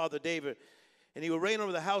of his father David, and he will reign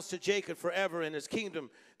over the house of Jacob forever. In his kingdom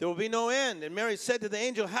there will be no end. And Mary said to the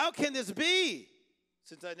angel, how can this be,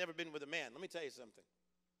 since I've never been with a man? Let me tell you something.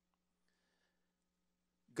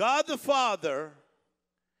 God the Father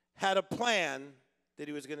had a plan that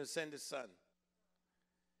he was going to send his son.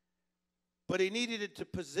 But he needed to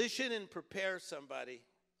position and prepare somebody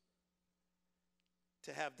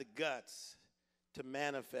to have the guts to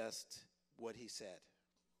manifest what he said.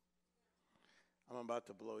 I'm about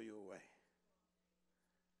to blow you away.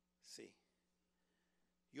 See,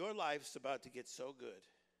 your life's about to get so good,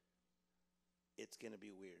 it's going to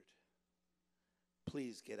be weird.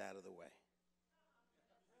 Please get out of the way.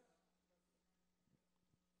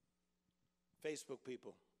 Facebook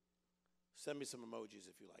people, send me some emojis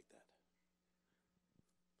if you like that.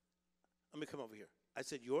 Let me come over here. I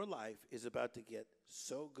said, your life is about to get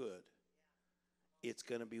so good, it's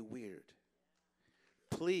going to be weird.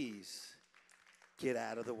 Please get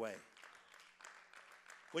out of the way.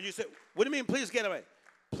 When you say, what do you mean, please get away?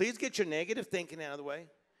 Please get your negative thinking out of the way.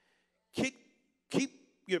 Keep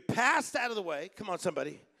your past out of the way. Come on,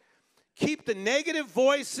 somebody. Keep the negative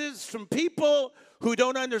voices from people who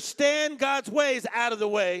don't understand God's ways out of the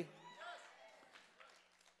way.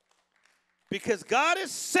 Because God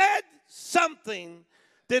has said something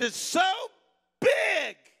that is so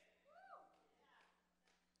big.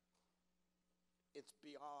 It's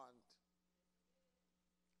beyond.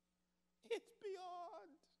 It's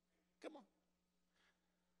beyond. Come on.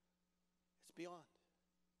 It's beyond.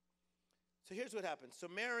 So here's what happens. So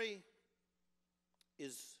Mary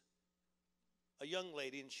is a young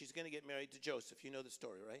lady, and she's going to get married to Joseph. You know the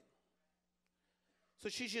story, right? So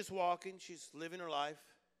she's just walking. She's living her life.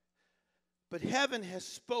 But heaven has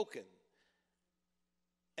spoken.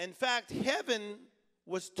 In fact, heaven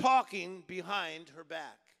was talking behind her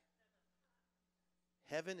back.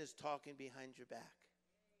 Heaven is talking behind your back.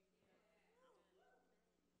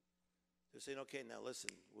 They're saying, okay, now listen,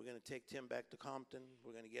 we're going to take Tim back to Compton.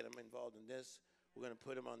 We're going to get him involved in this. We're going to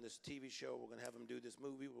put him on this TV show. We're going to have him do this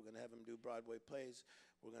movie. We're going to have him do Broadway plays.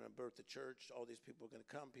 We're going to birth the church. All these people are going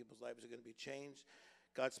to come. People's lives are going to be changed.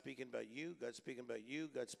 God's speaking about you. God's speaking about you.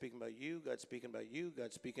 God's speaking about you. God's speaking about you.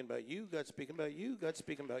 God's speaking about you. God's speaking about you. God's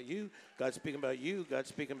speaking about you. God's speaking about you. God's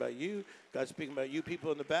speaking about you. God's speaking about you.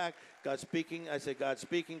 People in the back. God's speaking. I say God's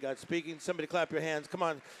speaking. God's speaking. Somebody clap your hands. Come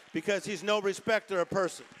on. Because he's no respecter of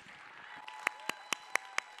person.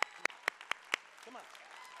 Come on.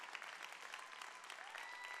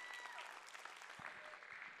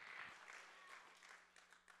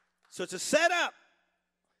 So it's a setup.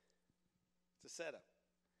 It's a setup.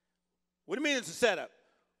 What do you mean it's a setup?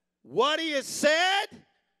 What he has said,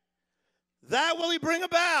 that will he bring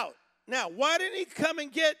about. Now, why didn't he come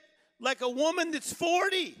and get like a woman that's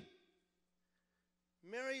 40?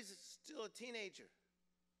 Mary's still a teenager.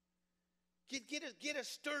 Get a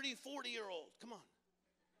sturdy 40-year-old. Come on.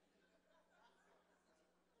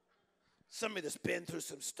 Somebody that's been through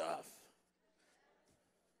some stuff.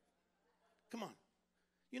 Come on.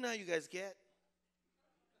 You know how you guys get.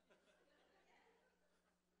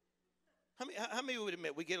 How many would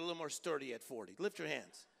admit we get a little more sturdy at 40? Lift your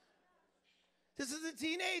hands. This is a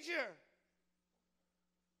teenager.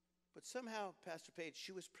 But somehow, Pastor Paige,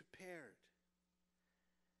 she was prepared.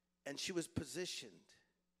 And she was positioned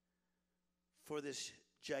for this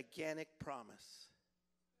gigantic promise.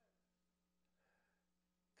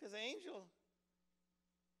 Because the angel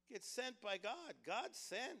gets sent by God. God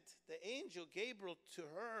sent the angel Gabriel to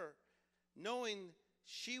her, knowing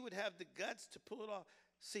she would have the guts to pull it off.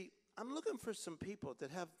 See, I'm looking for some people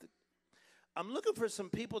that have the guts. I'm looking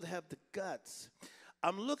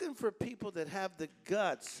for people that have the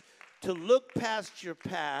guts to look past your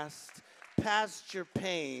past, past your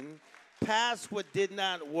pain, past what did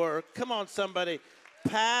not work. Come on, somebody.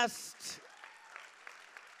 Past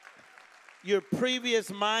your previous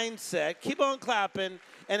mindset. Keep on clapping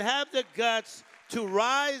and have the guts to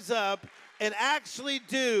rise up and actually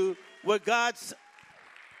do what God's.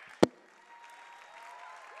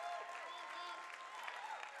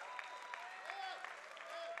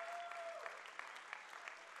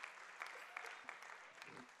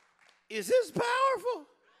 Is this powerful?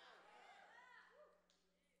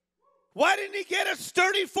 Why didn't he get a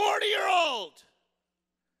sturdy 40-year-old?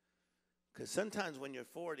 Because sometimes when you're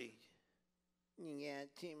 40, you got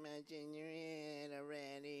too much in your head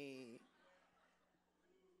already.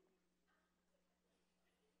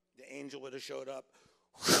 The angel would have showed up.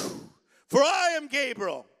 For I am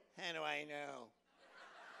Gabriel. How do I know?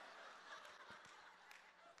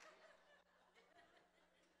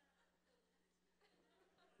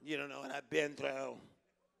 You don't know what I've been through.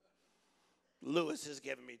 Lewis is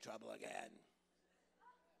giving me trouble again.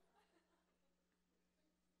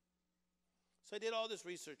 So I did all this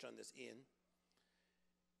research on this, Ian.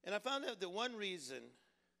 And I found out that one reason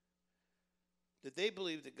that they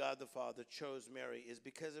believe that God the Father chose Mary is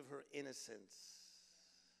because of her innocence.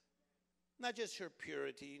 Not just her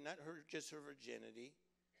purity, not just her virginity,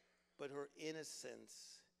 but her innocence.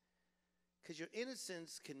 Because your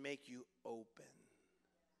innocence can make you open.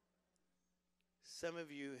 Some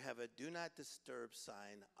of you have a do not disturb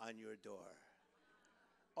sign on your door.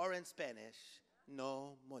 Or in Spanish,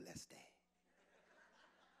 no moleste.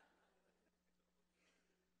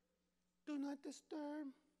 Do not disturb.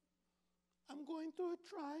 I'm going through a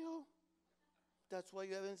trial. That's why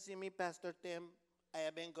you haven't seen me, Pastor Tim. I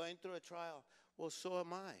have been going through a trial. Well, so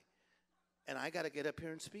am I. And I got to get up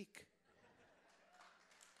here and speak.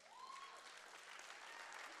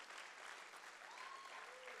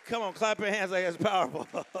 Come on, clap your hands like it's powerful.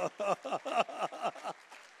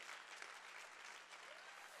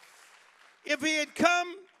 If he had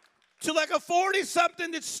come to like a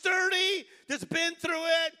 40-something that's sturdy, that's been through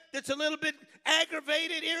it, that's a little bit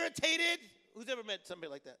aggravated, irritated. Who's ever met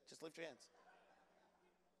somebody like that? Just lift your hands.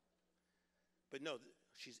 But no,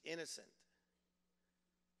 she's innocent.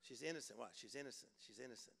 She's innocent. What? She's innocent. She's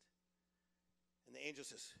innocent. And the angel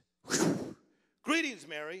says, greetings,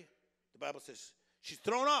 Mary. The Bible says, she's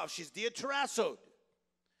thrown off. She's diaterassoed.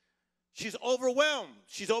 She's overwhelmed.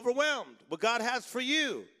 She's overwhelmed. What God has for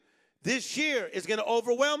you this year is going to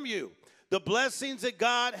overwhelm you. The blessings that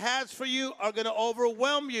God has for you are going to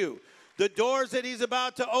overwhelm you. The doors that he's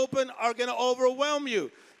about to open are going to overwhelm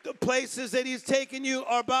you. The places that he's taken you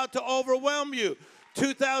are about to overwhelm you.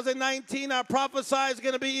 2019, I prophesy, is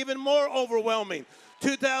going to be even more overwhelming.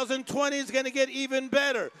 2020 is going to get even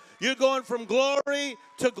better. You're going from glory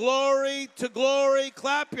to glory to glory.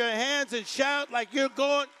 Clap your hands and shout like you're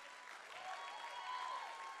going.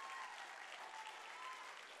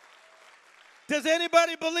 Does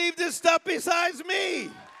anybody believe this stuff besides me?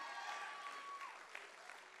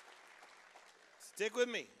 Stick with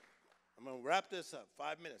me. I'm going to wrap this up.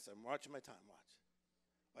 5 minutes. I'm watching my time. Watch.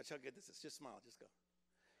 Watch how good this is. Just smile. Just go.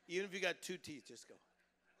 Even if you got 2 teeth, just go.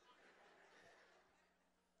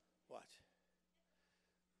 Watch.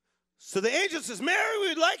 So the angel says, Mary,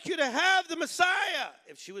 we'd like you to have the Messiah.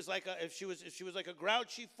 If she was like a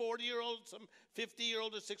grouchy 40-year-old, some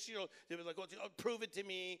 50-year-old or 60-year-old, they were like, oh, prove it to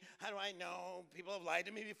me. How do I know? People have lied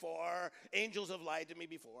to me before. Angels have lied to me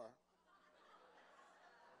before.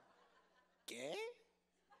 Okay?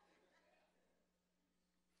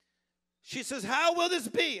 She says, how will this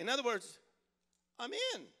be? In other words, I'm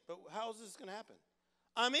in, but how is this going to happen?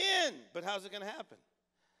 I'm in, but how's it going to happen?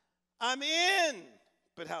 I'm in,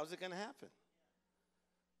 but how's it going to happen?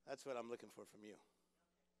 That's what I'm looking for from you.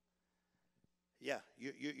 Yeah,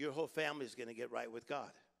 your whole family is going to get right with God.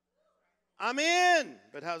 I'm in,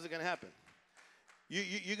 but how's it going to happen?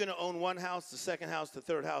 You're going to own one house, the second house, the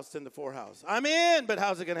third house, then the fourth house. I'm in, but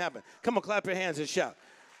how's it going to happen? Come on, clap your hands and shout.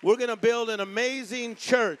 We're going to build an amazing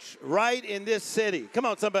church right in this city. Come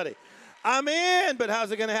on, somebody. I'm in, but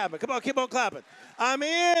how's it going to happen? Come on, keep on clapping. I'm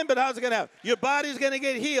in, but how's it going to happen? Your body's going to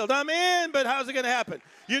get healed. I'm in, but how's it going to happen?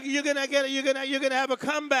 You're going to have a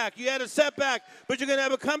comeback. You had a setback, but you're going to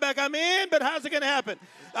have a comeback. I'm in, but how's it going to happen?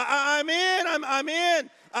 I'm in,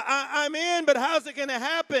 but how's it going to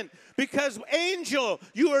happen? Because, Angel,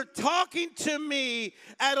 you are talking to me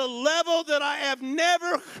at a level that I have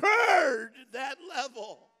never heard that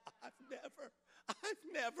level. I've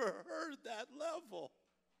never heard that level.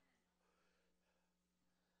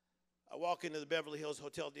 I walk into the Beverly Hills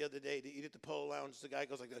Hotel the other day to eat at the Polo Lounge. The guy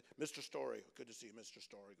goes like this, Mr. Story, good to see you, Mr.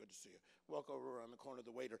 Story, good to see you. Walk over around the corner,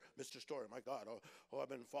 the waiter, Mr. Story, my God, I've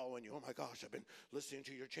been following you. Oh, my gosh, I've been listening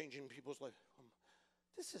to you. You're changing people's life.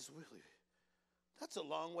 This is really, that's a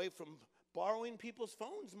long way from borrowing people's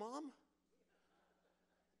phones, Mom.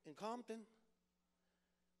 In Compton,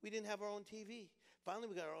 we didn't have our own TV. Finally,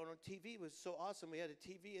 we got our own TV. It was so awesome. We had a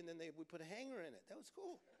TV, and then we put a hanger in it. That was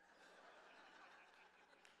cool.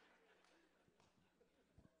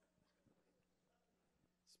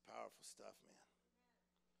 Powerful stuff, man.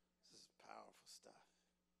 This is powerful stuff.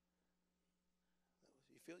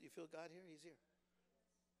 You feel God here? He's here.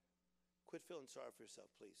 Quit feeling sorry for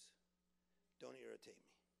yourself, please. Don't irritate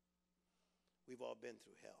me. We've all been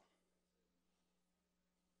through hell.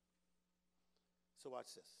 So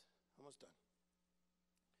watch this. Almost done.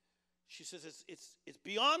 She says it's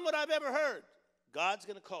beyond what I've ever heard. God's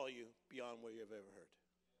going to call you beyond what you've ever heard.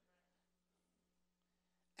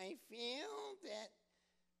 I feel that.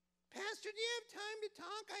 Pastor, do you have time to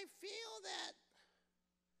talk? I feel that.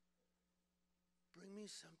 Bring me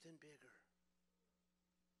something bigger.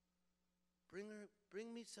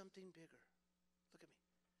 Bring me something bigger. Look at me.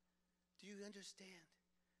 Do you understand?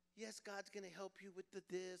 Yes, God's going to help you with the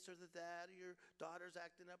this or the that, or your daughter's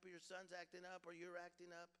acting up, or your son's acting up, or you're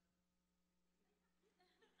acting up.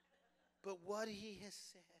 But what he has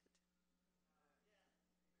said,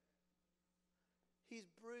 he's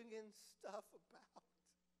bringing stuff about.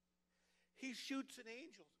 He shoots an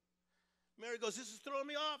angel. Mary goes, this is throwing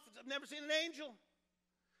me off. I've never seen an angel.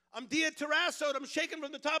 I'm dia-terassoed. I'm shaking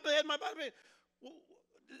from the top of the head of my body.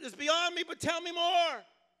 It's beyond me, but tell me more.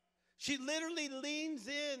 She literally leans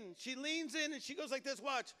in. She leans in and she goes like this,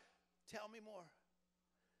 watch. Tell me more.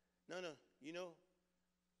 No,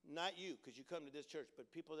 not you, because you come to this church,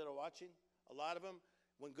 but people that are watching, a lot of them,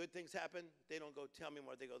 when good things happen, they don't go, tell me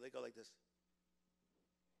more. They go like this.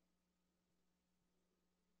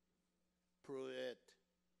 Prove it.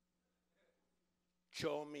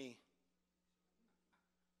 Show me.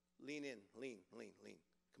 Lean in, lean.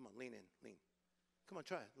 Come on, lean in, lean. Come on,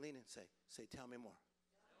 try it. Lean in, say, tell me more.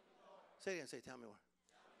 Say it again, say, tell me more.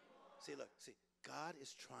 See, look, God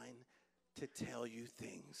is trying to tell you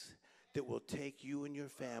things that will take you and your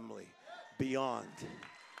family beyond.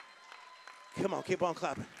 Come on, keep on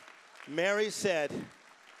clapping. Mary said,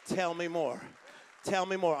 tell me more. Tell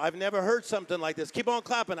me more. I've never heard something like this. Keep on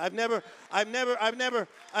clapping. I've never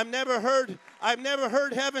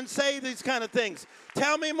heard heaven say these kind of things.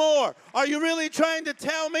 Tell me more. Are you really trying to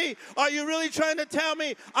tell me? Are you really trying to tell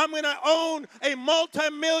me I'm going to own a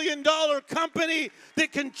multi-million-dollar company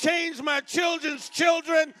that can change my children's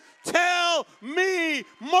children? Tell me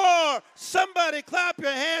more. Somebody clap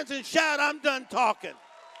your hands and shout, I'm done talking.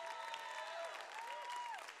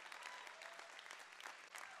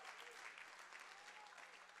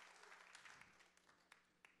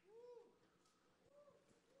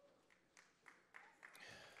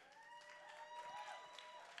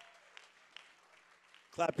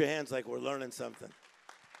 Clap your hands like we're learning something.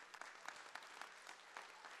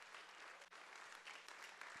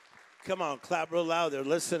 Come on, clap real loud. They're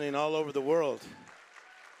listening all over the world.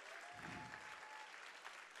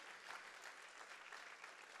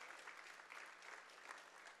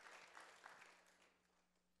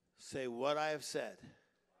 Say, what I have said,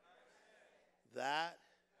 that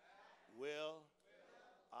will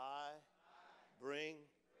I bring.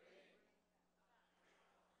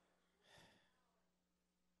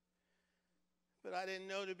 But I didn't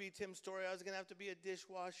know to be Tim Storey, I was going to have to be a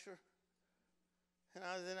dishwasher. And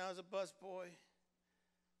then I was a busboy.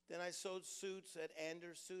 Then I sewed suits at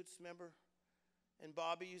Anders Suits, remember? And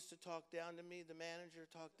Bobby used to talk down to me. The manager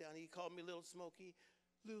talked down. He called me Little Smokey.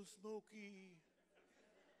 Little Smokey.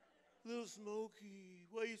 Little Smokey.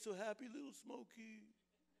 Why are you so happy, Little Smokey?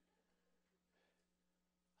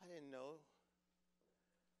 didn't know.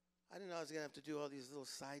 I didn't know I was going to have to do all these little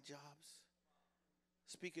side jobs.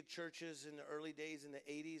 Speak at churches in the early days in the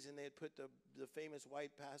 80s, and they'd put the famous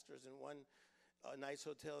white pastors in one nice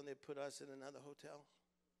hotel, and they'd put us in another hotel.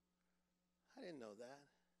 I didn't know that.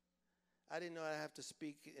 I didn't know I'd have to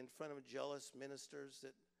speak in front of jealous ministers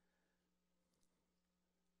that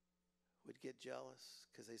would get jealous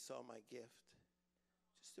because they saw my gift.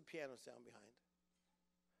 Just a piano sound behind.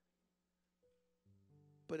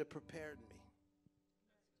 But it prepared me.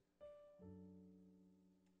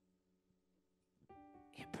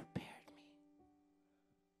 It prepared me.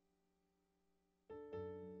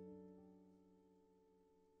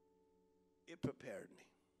 It prepared me.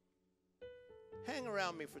 Hang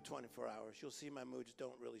around me for 24 hours. You'll see my moods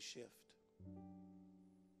don't really shift.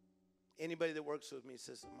 Anybody that works with me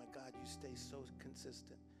says, oh my God, you stay so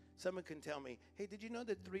consistent. Someone can tell me, hey, did you know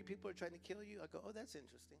that 3 people are trying to kill you? I go, oh, that's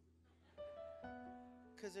interesting.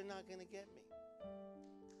 Because they're not going to get me.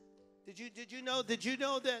 Did you know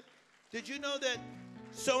that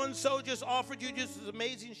so-and-so just offered you just this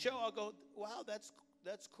amazing show? I'll go, wow, that's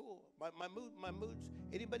cool. My moods,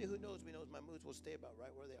 anybody who knows me knows my moods will stay about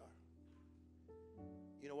right where they are.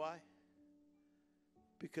 You know why?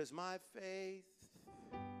 Because my faith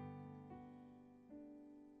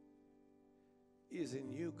is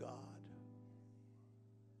in you, God.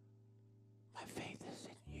 My faith is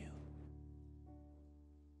in you.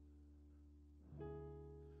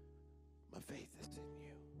 My faith is in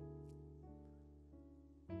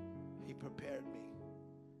you. He prepared me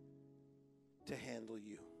to handle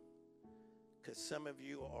you. Because some of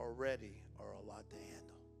you already are a lot to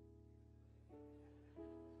handle.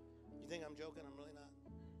 You think I'm joking? I'm really not.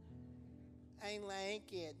 I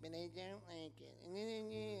like it, but I don't like it.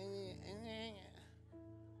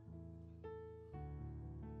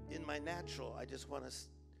 In my natural, I just want to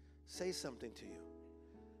say something to you.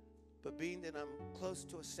 But being that I'm close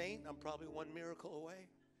to a saint, I'm probably one miracle away.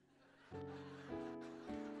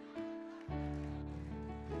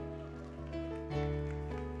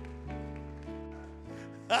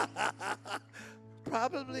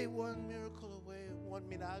 Probably one miracle away, one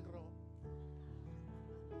milagro.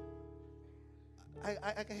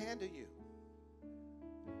 I can handle you.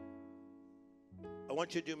 I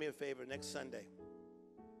want you to do me a favor next Sunday.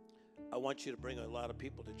 I want you to bring a lot of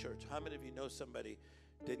people to church. How many of you know somebody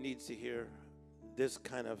that needs to hear this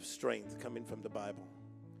kind of strength coming from the Bible?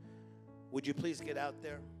 Would you please get out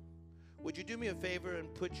there? Would you do me a favor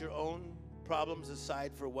and put your own problems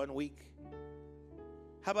aside for 1 week?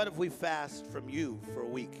 How about if we fast from you for a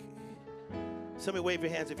week? Somebody wave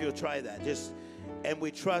your hands if you'll try that. And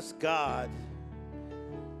we trust God.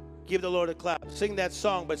 Give the Lord a clap. Sing that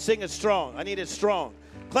song, but sing it strong. I need it strong.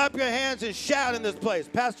 Clap your hands and shout in this place.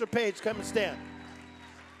 Pastor Page, come and stand.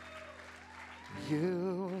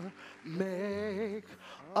 You make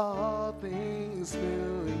all things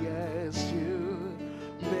new. Yes, you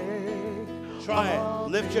make. Try it.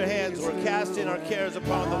 Lift your hands. We're casting our cares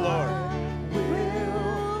upon the Lord.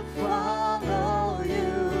 We'll follow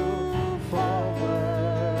you forward.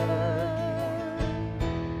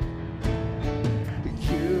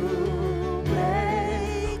 You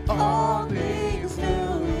make all things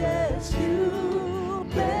new. Yes, you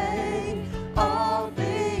make all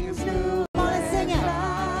things new. Come on and sing it.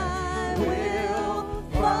 I will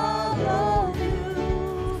follow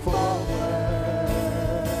you forward.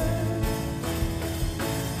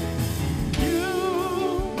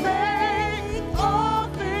 You make all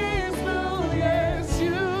things new. Yes,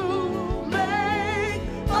 you make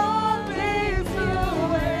all things new.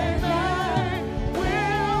 And I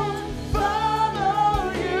will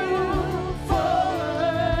follow you forward.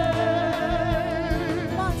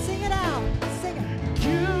 Come on, sing it out. Sing it.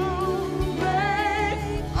 You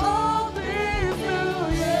make all things new.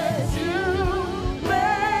 Yes, you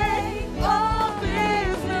make all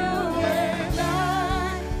things new. And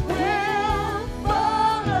I will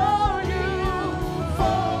follow you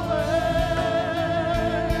forward.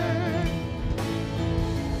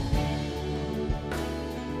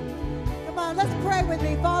 Come on, let's pray with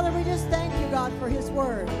me. Father, we just thank you, God, for his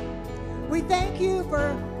word. We thank you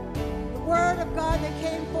for the word of God that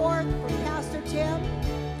came forth from Pastor Tim.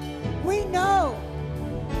 We know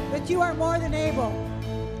that you are more than able.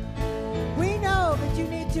 We know that you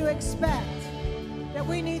need to expect, that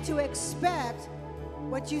we need to expect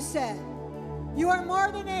what you said. You are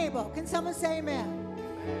more than able. Can someone say amen?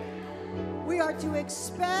 We are to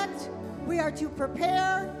expect, we are to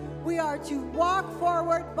prepare, we are to walk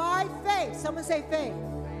forward by faith. Someone say faith.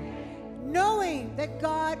 Knowing that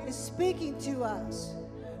God is speaking to us.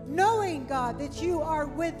 Knowing, God, that you are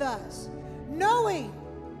with us. Knowing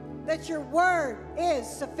that your word is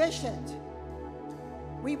sufficient.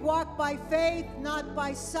 We walk by faith, not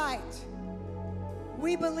by sight.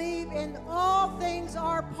 We believe in all things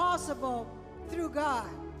are possible through God.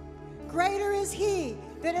 Greater is he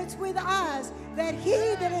that is with us than he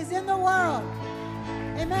that is in the world.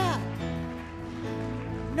 Amen.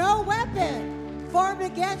 No weapon formed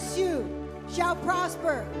against you shall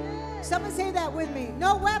prosper. Someone say that with me.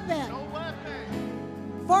 No weapon,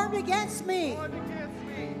 formed against me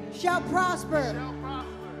shall prosper.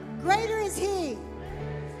 Greater is he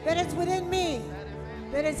that is within me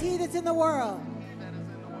than is he that's in the world.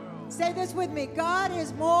 Say this with me. God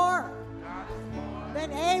is more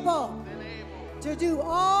than able to do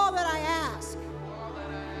all that I ask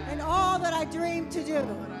and all that I dream to do.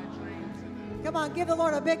 Come on, give the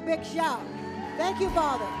Lord a big, big shout. Thank you,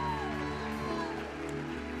 Father.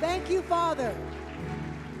 Thank you, Father.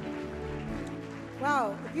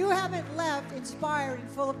 Wow, if you haven't left inspired and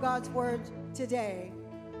full of God's word today,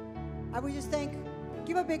 I would just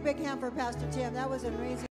give a big, big hand for Pastor Tim. That was amazing.